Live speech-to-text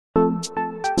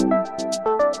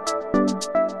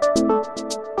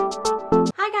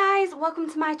Welcome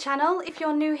to my channel. If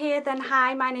you're new here, then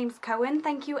hi, my name's Cohen.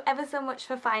 Thank you ever so much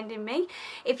for finding me.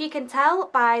 If you can tell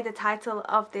by the title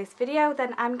of this video,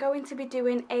 then I'm going to be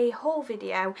doing a haul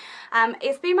video.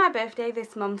 It's been my birthday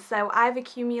this month, so I've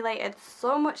accumulated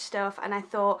so much stuff and I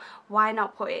thought, why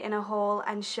not put it in a haul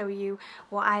and show you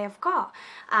what I have got.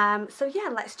 So yeah,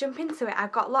 let's jump into it.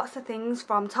 I've got lots of things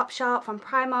from Topshop, from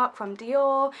Primark, from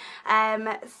Dior.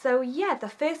 So yeah, the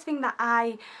first thing that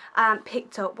I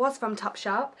picked up was from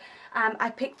Topshop. I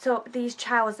picked up these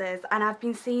trousers and I've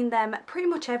been seeing them pretty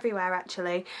much everywhere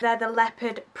actually. They're the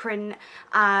leopard print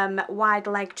wide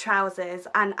leg trousers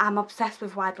and I'm obsessed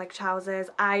with wide leg trousers.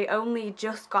 I only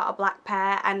just got a black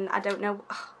pair and I don't know,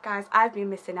 guys, I've been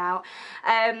missing out.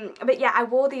 But yeah, I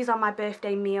wore these on my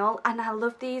birthday meal and I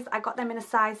love these. I got them in a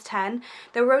size 10.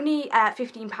 They were only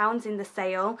 £15 in the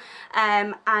sale.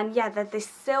 And yeah, they're this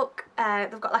silk,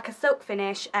 they've got like a silk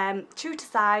finish, true to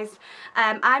size.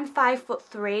 I'm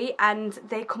 5'3" and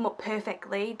they come up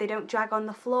perfectly. They don't drag on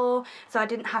the floor, so I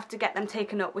didn't have to get them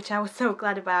taken up, which I was so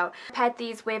glad about. I paired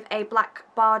these with a black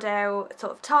Bardo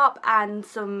sort of top and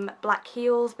some black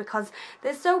heels because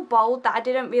they're so bold that I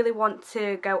didn't really want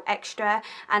to go extra,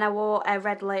 and I wore a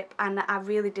red lip and I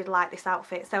really did like this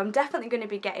outfit, so I'm definitely going to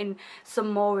be getting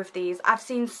some more of these. I've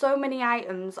seen so many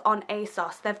items on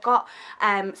Asos. They've got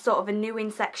sort of a new in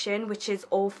section which is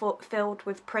all filled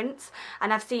with prints,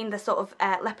 and I've seen the sort of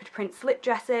leopard print slip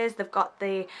dresses. They've got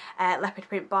the leopard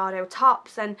print Bardo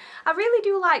tops, and I really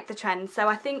do like the trend, so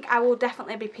I think I will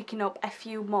definitely be picking up a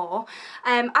few more.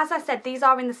 As I said, these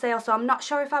are in the sale, so I'm not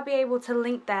sure if I'll be able to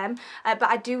link them, but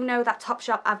I do know that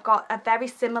Topshop I've got a very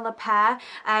similar pair.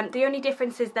 The only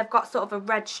difference is they've got sort of a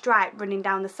red stripe running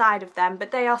down the side of them,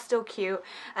 but they are still cute.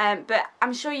 But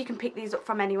I'm sure you can pick these up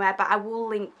from anywhere, but I will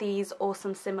link these or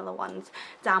some similar ones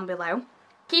down below.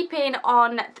 Keeping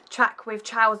on track with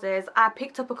trousers, I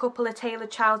picked up a couple of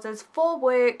tailored trousers for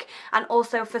work and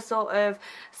also for sort of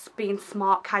being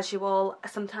smart casual.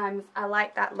 Sometimes I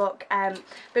like that look,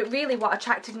 but really what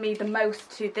attracted me the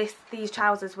most to these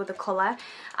trousers were the colour.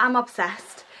 I'm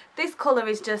obsessed. This colour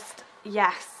is just,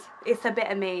 yes, it's a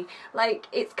bit of me. Like,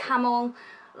 it's camel,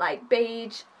 like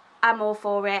beige. I'm all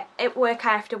for it. At work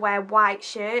I have to wear white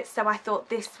shirts, so I thought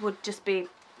this would just be,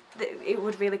 it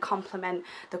would really complement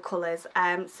the colours.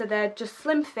 So they're just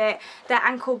slim fit, they're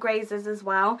ankle grazers as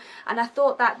well, and I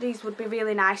thought that these would be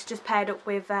really nice just paired up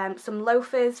with some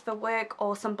loafers for work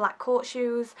or some black court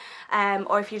shoes,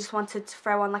 or if you just wanted to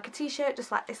throw on like a t-shirt just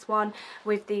like this one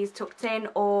with these tucked in,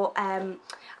 or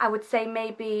I would say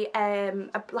maybe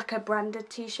like a branded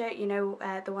t-shirt, you know,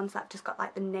 the ones that just got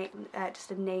like the name,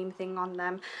 just a name thing on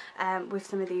them. With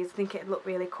some of these, I think it'd look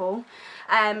really cool.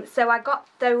 So I got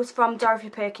those from Dorothy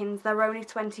Perkins. They're only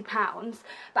 £20,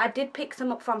 but I did pick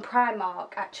some up from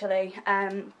Primark actually.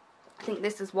 I think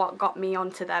this is what got me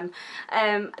onto them.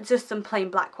 Just some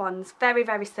plain black ones,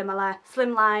 very similar,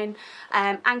 slimline,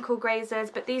 ankle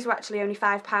grazers, but these were actually only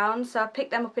 £5, so I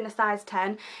picked them up in a size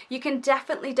 10. You can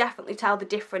definitely tell the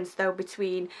difference though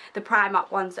between the Primark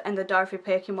ones and the Dorothy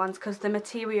Perkins ones, because the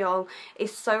material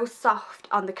is so soft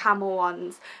on the camel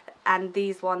ones and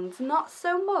these ones not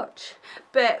so much,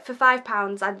 but for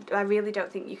 £5 I really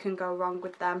don't think you can go wrong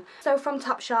with them. So from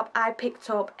Topshop I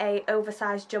picked up a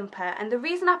oversized jumper, and the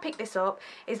reason I picked this up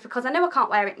is because I know I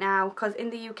can't wear it now because in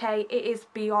the UK it is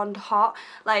beyond hot.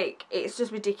 Like, it's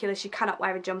just ridiculous, you cannot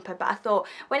wear a jumper, but I thought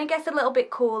when it gets a little bit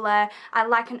cooler I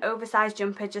like an oversized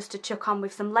jumper just to chuck on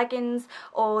with some leggings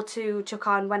or to chuck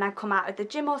on when I come out of the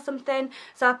gym or something.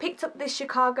 So I picked up this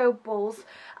Chicago Bulls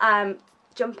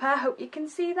jumper. Hope you can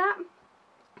see that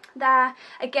there.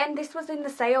 Again, this was in the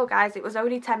sale, guys. It was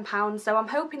only £10, so I'm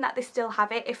hoping that they still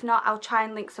have it. If not, I'll try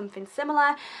and link something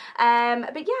similar.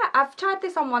 But yeah, I've tried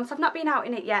this on once. I've not been out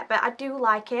in it yet, but I do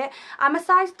like it. I'm a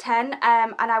size 10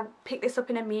 and I picked this up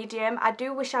in a medium. I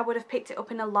do wish I would have picked it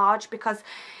up in a large because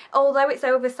although it's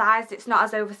oversized, it's not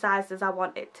as oversized as I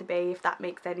want it to be, if that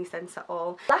makes any sense at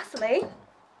all. Lastly,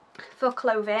 for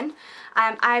clothing,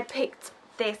 I picked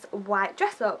this white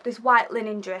dress up, this white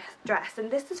linen dress, and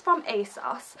this is from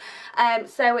Asos.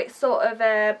 So it's sort of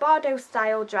a Bardo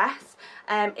style dress.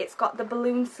 It's got the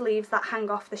balloon sleeves that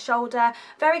hang off the shoulder,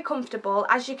 very comfortable.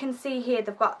 As you can see here,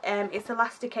 they've got it's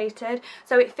elasticated,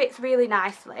 so it fits really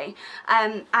nicely.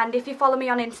 And if you follow me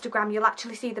on Instagram, you'll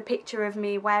actually see the picture of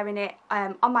me wearing it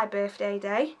on my birthday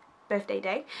day. birthday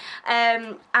day.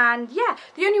 And yeah,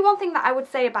 the only one thing that I would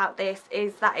say about this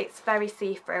is that it's very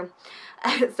see-through.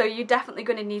 So you're definitely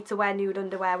going to need to wear nude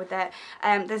underwear with it.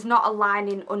 There's not a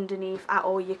lining underneath at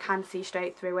all, you can see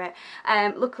straight through it.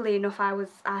 Luckily enough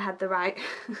I had the right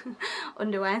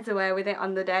underwear to wear with it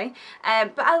on the day.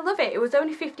 But I love it. It was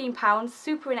only £15,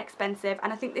 super inexpensive,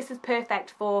 and I think this is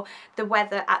perfect for the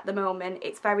weather at the moment.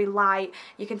 It's very light,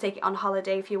 you can take it on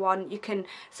holiday if you want, you can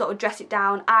sort of dress it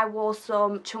down. I wore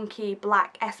some chunky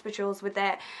black espadrilles with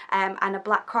it, and a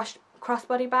black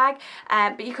crossbody bag,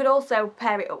 but you could also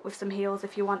pair it up with some heels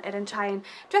if you wanted and try and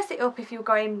dress it up if you're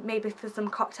going maybe for some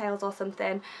cocktails or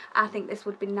something. I think this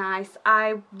would be nice.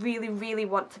 I really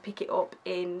want to pick it up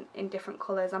in different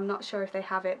colours. I'm not sure if they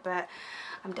have it, but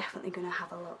I'm definitely going to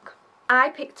have a look. I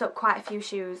picked up quite a few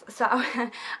shoes, so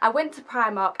I went to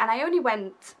Primark and I only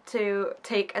went to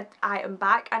take an item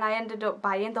back and I ended up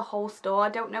buying the whole store. I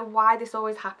don't know why this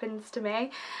always happens to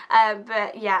me,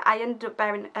 but yeah, I ended up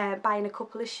buying a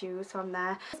couple of shoes from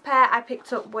there. The first pair I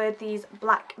picked up were these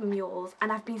black Mules,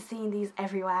 and I've been seeing these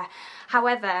everywhere.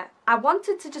 However, I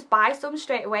wanted to just buy some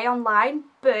straight away online,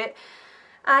 but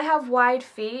I have wide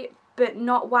feet but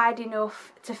not wide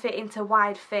enough to fit into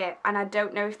wide fit, and I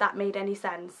don't know if that made any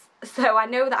sense. So I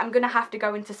know that I'm going to have to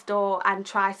go into store and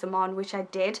try some on, which I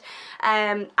did,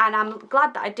 and I'm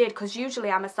glad that I did, because usually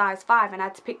I'm a size 5 and I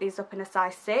had to pick these up in a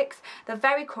size 6. They're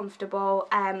very comfortable,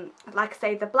 like I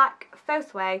say, the black faux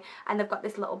suede, and they've got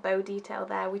this little bow detail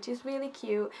there, which is really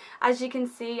cute. As you can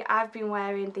see, I've been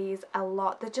wearing these a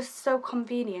lot. They're just so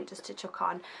convenient just to chuck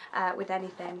on with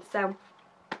anything. So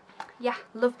yeah,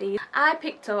 love these. I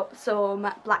picked up some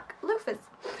black loafers,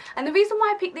 and the reason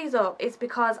why I picked these up is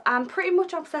because I'm pretty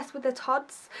much obsessed with the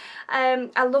Tods.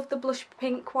 I love the blush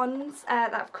pink ones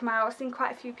that have come out. I've seen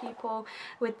quite a few people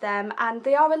with them, and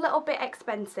they are a little bit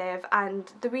expensive,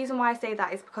 and the reason why I say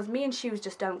that is because me and shoes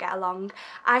just don't get along.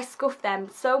 I scuff them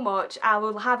so much, I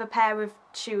will have a pair of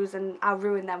shoes and I'll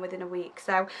ruin them within a week,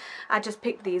 so I just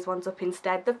picked these ones up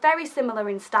instead. They're very similar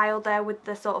in style there, with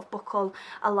the sort of buckle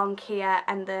along here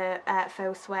and the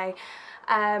faux suede.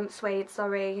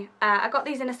 I got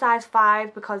these in a size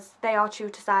 5 because they are true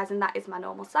to size and that is my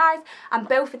normal size, and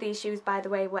both of these shoes, by the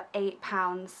way, were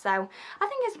 £8, so I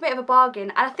think it's a bit of a bargain.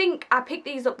 And I think I picked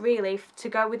these up really to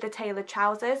go with the tailored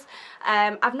trousers.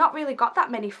 I've not really got that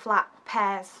many flat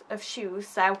pairs of shoes,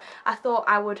 so I thought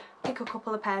I would pick a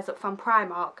couple of pairs up from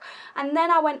Primark, and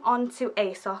then I went on to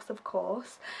Asos, of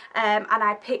course, and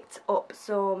I picked up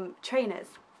some trainers.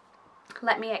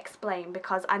 Let me explain,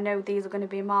 because I know these are going to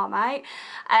be Marmite.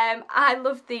 I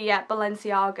loved the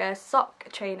Balenciaga sock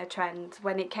trainer trend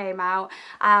when it came out.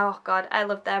 Oh god, I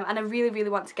love them, and I really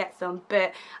want to get some,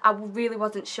 but I really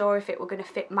wasn't sure if it were going to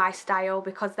fit my style,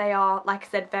 because they are, like I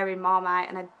said, very Marmite,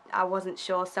 and I wasn't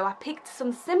sure, so I picked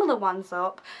some similar ones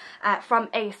up from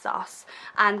Asos,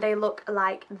 and they look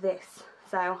like this.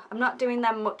 So I'm not doing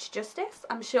them much justice.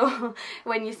 I'm sure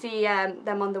when you see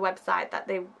them on the website that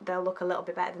they'll look a little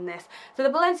bit better than this. So the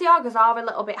Balenciagas are a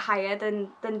little bit higher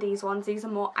than these ones. These are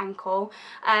more ankle,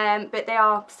 but they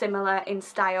are similar in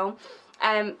style.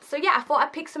 So yeah, I thought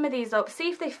I'd pick some of these up, see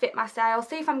if they fit my style,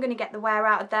 see if I'm going to get the wear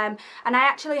out of them. And I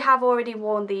actually have already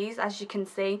worn these, as you can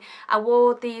see. I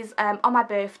wore these on my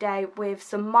birthday with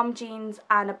some mom jeans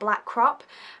and a black crop,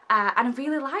 and I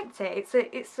really liked it.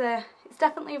 It's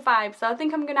definitely a vibe, so I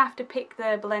think I'm going to have to pick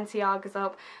the Balenciagas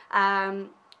up,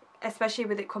 especially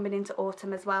with it coming into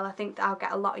autumn as well. I think that I'll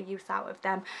get a lot of use out of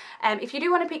them. If you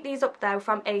do want to pick these up though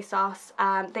from Asos,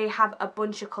 they have a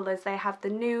bunch of colours. They have the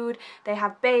nude, they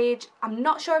have beige, I'm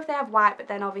not sure if they have white, but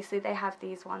then obviously they have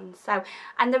these ones. So,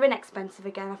 and they're inexpensive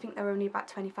again. I think they're only about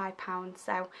 £25,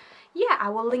 so yeah, I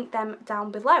will link them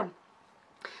down below.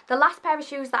 The last pair of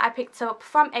shoes that I picked up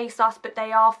from Asos, but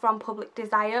they are from Public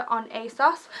Desire on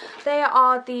Asos, they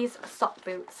are these sock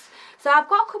boots. So I've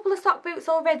got a couple of sock boots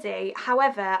already,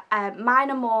 however, mine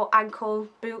are more ankle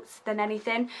boots than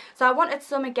anything. So I wanted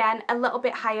some, again, a little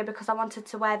bit higher, because I wanted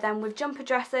to wear them with jumper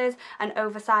dresses and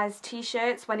oversized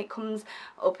t-shirts when it comes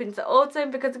up into autumn,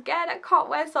 because again, I can't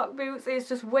wear sock boots. It's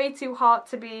just way too hot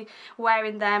to be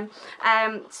wearing them.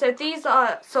 So these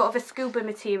are sort of a scuba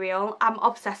material. I'm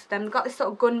obsessed with them. They've got this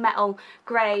sort of gunmetal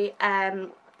grey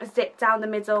zip down the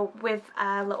middle with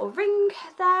a little ring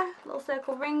there, little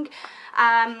circle ring,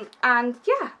 and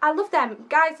yeah, I love them,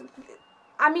 guys.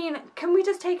 I mean, can we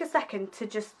just take a second to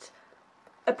just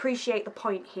appreciate the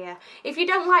point here? If you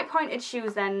don't like pointed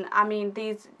shoes, then I mean,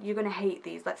 these, you're gonna hate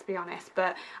these, let's be honest,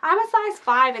 but I'm a size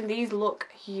 5 and these look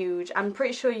huge. I'm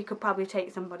pretty sure you could probably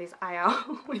take somebody's eye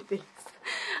out with these,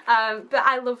 but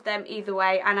I love them either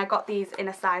way, and I got these in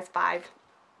a size 5.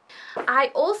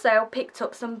 I also picked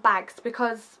up some bags,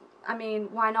 because I mean,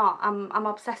 why not? I'm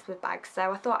obsessed with bags,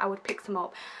 so I thought I would pick some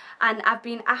up. And I've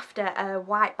been after a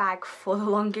white bag for the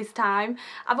longest time.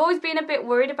 I've always been a bit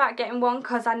worried about getting one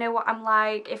because I know what I'm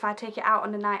like. If I take it out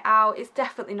on a night out, it's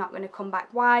definitely not going to come back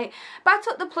white. But I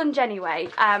took the plunge anyway.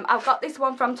 I've got this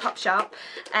one from Topshop.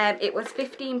 It was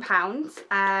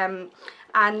 £15.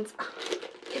 And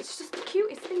it's just the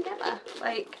cutest thing ever.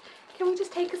 Like, can we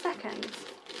just take a second?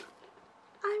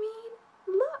 I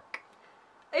mean, look.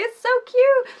 It's so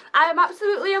cute. I'm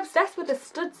absolutely obsessed with the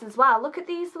studs as well. Look at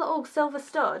these little silver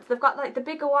studs. They've got like the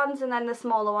bigger ones and then the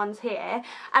smaller ones here.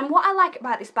 And what I like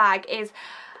about this bag is,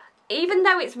 even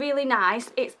though it's really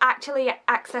nice, it's actually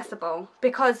accessible,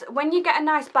 because when you get a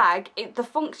nice bag, the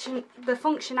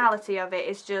functionality of it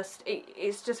is just,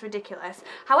 it's just ridiculous.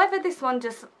 However, this one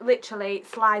just literally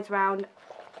slides around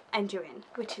and you're in,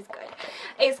 which is good.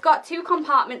 It's got 2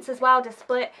 compartments as well to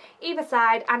split either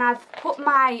side, and I've put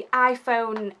my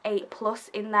iPhone 8 Plus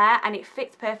in there and it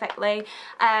fits perfectly.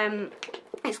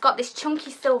 It's got this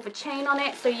chunky silver chain on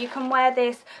it, so you can wear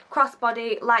this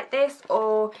crossbody like this,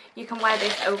 or you can wear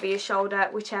this over your shoulder,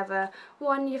 whichever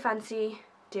one you fancy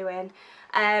doing.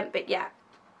 But yeah,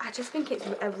 I just think it's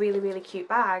a really, really cute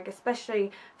bag,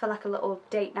 especially for like a little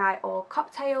date night or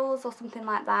cocktails or something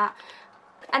like that.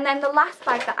 And then the last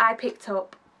bag that I picked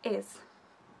up is,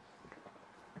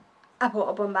 I bought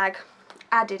a bum bag.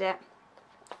 I did it.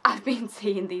 I've been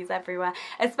seeing these everywhere,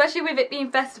 especially with it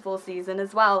being festival season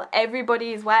as well.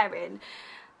 Everybody is wearing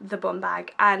the bum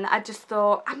bag, and I just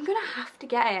thought, I'm gonna have to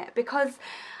get it because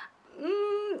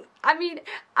I mean,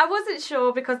 I wasn't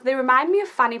sure because they remind me of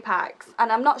fanny packs,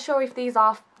 and I'm not sure if these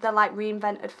are the like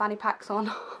reinvented fanny packs or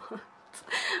not.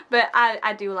 But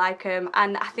I do like them,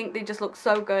 and I think they just look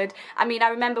so good. I mean, I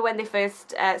remember when they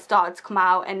first started to come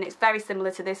out, and it's very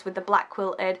similar to this with the black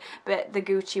quilted, but the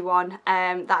Gucci one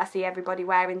that I see everybody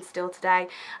wearing still today.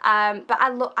 But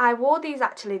I wore these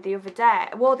actually the other day.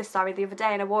 I wore this, sorry, the other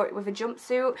day, and I wore it with a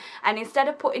jumpsuit. And instead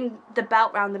of putting the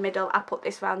belt round the middle, I put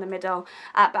this round the middle.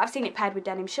 But I've seen it paired with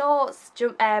denim shorts,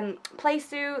 play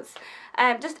suits.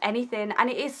 Just anything, and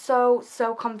it is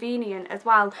so convenient as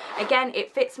well. Again,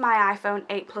 it fits my iPhone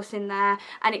 8 Plus in there,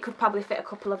 and it could probably fit a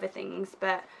couple other things,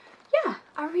 but yeah,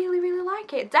 I really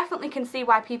like it. Definitely can see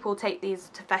why people take these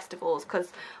to festivals,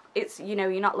 because it's, you know,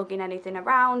 you're not lugging anything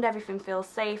around, everything feels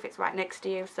safe, it's right next to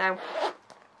you, so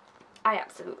I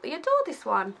absolutely adore this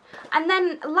one. And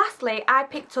then lastly, I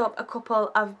picked up a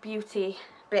couple of beauty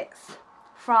bits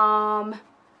from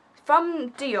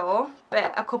Dior,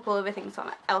 but a couple of other things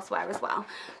from elsewhere as well.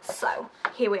 So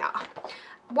here we are.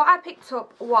 What I picked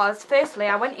up was, firstly,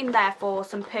 I went in there for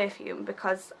some perfume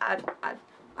because I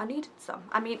needed some.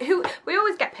 I mean, we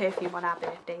always get perfume on our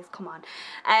birthdays, come on.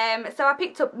 So I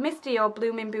picked up Miss Dior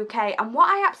Blooming Bouquet, and what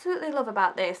I absolutely love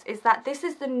about this is that this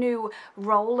is the new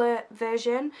roller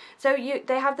version. So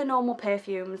they have the normal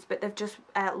perfumes, but they've just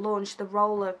launched the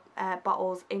roller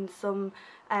bottles in some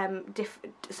of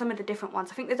the different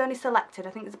ones. I think there's only selected. I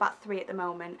think there's about 3 at the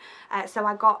moment. So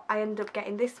I ended up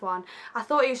getting this one. I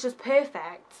thought it was just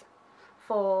perfect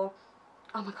for,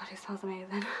 oh my god, it smells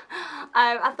amazing.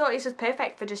 I thought it's just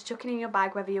perfect for just chucking in your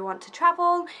bag whether you want to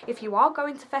travel, if you are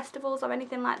going to festivals or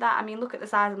anything like that. I mean, look at the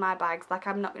size of my bags. Like,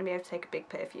 I'm not going to be able to take a big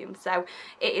perfume. So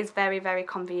it is very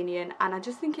convenient, and I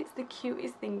just think it's the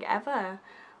cutest thing ever.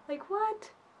 Like,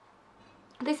 what?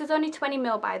 This is only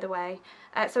 20ml, by the way,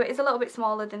 so it is a little bit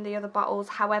smaller than the other bottles.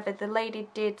 However, the lady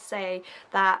did say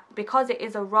that because it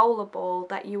is a roller ball,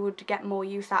 that you would get more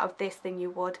use out of this than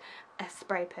you would a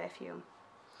spray perfume.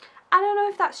 I don't know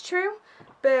if that's true,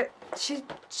 but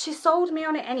she sold me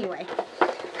on it anyway.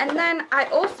 And then I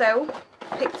also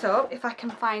picked up, if I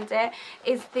can find it,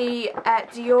 is the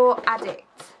Dior Addict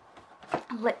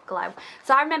lip glow.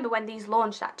 So I remember when these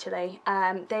launched, actually,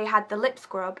 they had the lip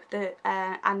scrub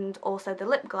and also the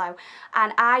lip glow,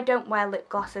 and I don't wear lip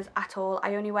glosses at all.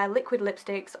 I only wear liquid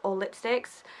lipsticks or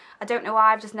lipsticks. I don't know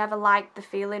why, I've just never liked the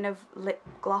feeling of lip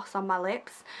gloss on my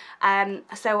lips.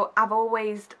 So I've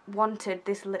always wanted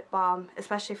this lip balm,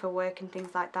 especially for work and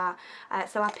things like that.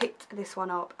 So I picked this one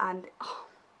up, and oh,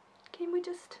 can we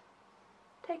just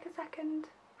take a second?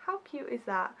 How cute is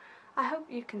that? I hope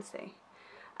you can see.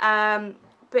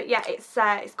 But yeah,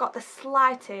 it's got the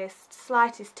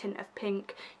slightest tint of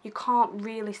pink. You can't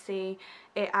really see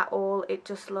it at all. It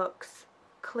just looks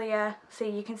clear. See,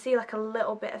 you can see like a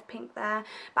little bit of pink there.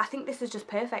 But I think this is just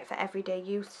perfect for everyday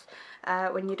use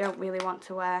when you don't really want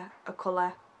to wear a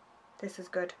colour. This is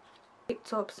good.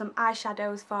 Picked up some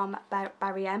eyeshadows from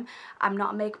Barry M. I'm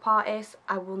not a makeup artist,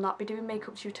 I will not be doing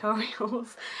makeup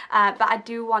tutorials, but I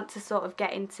do want to sort of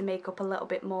get into makeup a little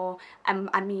bit more,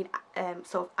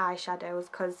 sort of eyeshadows,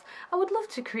 because I would love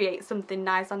to create something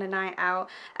nice on a night out.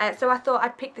 So I thought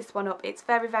I'd pick this one up. It's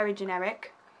very, very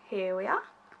generic. Here we are.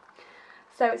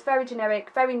 So it's very generic,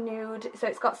 very nude, so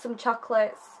it's got some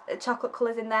chocolate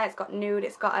colours in there, it's got nude,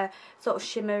 it's got a sort of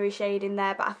shimmery shade in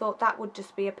there, but I thought that would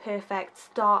just be a perfect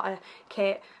starter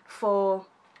kit for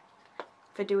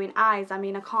doing eyes. I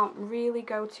mean, I can't really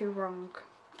go too wrong.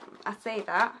 I say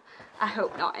that, I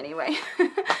hope not anyway.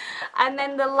 And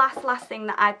then the last thing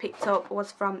that I picked up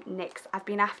was from NYX. I've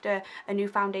been after a new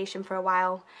foundation for a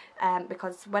while,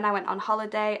 because when I went on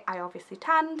holiday I obviously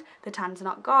tanned. The tan's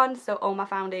not gone, so all my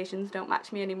foundations don't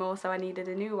match me anymore, so I needed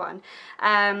a new one.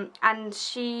 And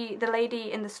the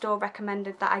lady in the store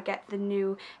recommended that I get the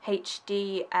new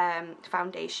HD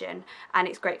foundation, and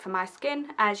it's great for my skin.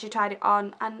 And she tried it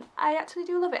on and I actually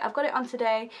do love it. I've got it on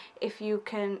today if you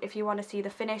want to see the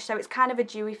finish. So it's kind of a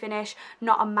dewy finish,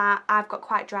 not a matte. I've got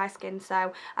quite dry skin,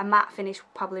 so a matte finish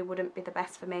probably wouldn't be the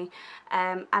best for me,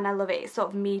 and I love it. It's sort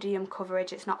of medium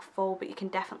coverage, it's not full, but you can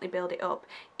definitely build it up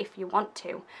if you want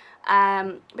to.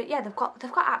 But yeah, they've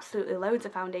got absolutely loads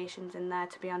of foundations in there,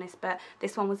 to be honest, but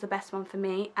this one was the best one for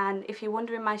me. And if you're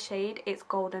wondering my shade, it's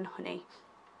Golden Honey.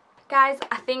 Guys,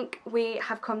 I think we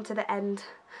have come to the end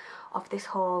of this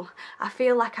haul. I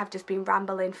feel like I've just been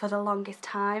rambling for the longest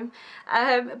time,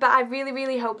 but I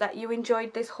really hope that you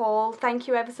enjoyed this haul. Thank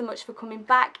you ever so much for coming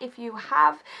back if you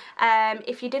have.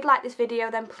 If you did like this video,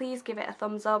 then please give it a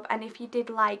thumbs up, and if you did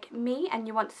like me and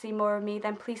you want to see more of me,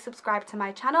 then please subscribe to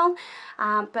my channel.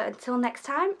 But until next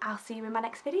time, I'll see you in my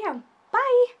next video.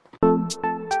 Bye!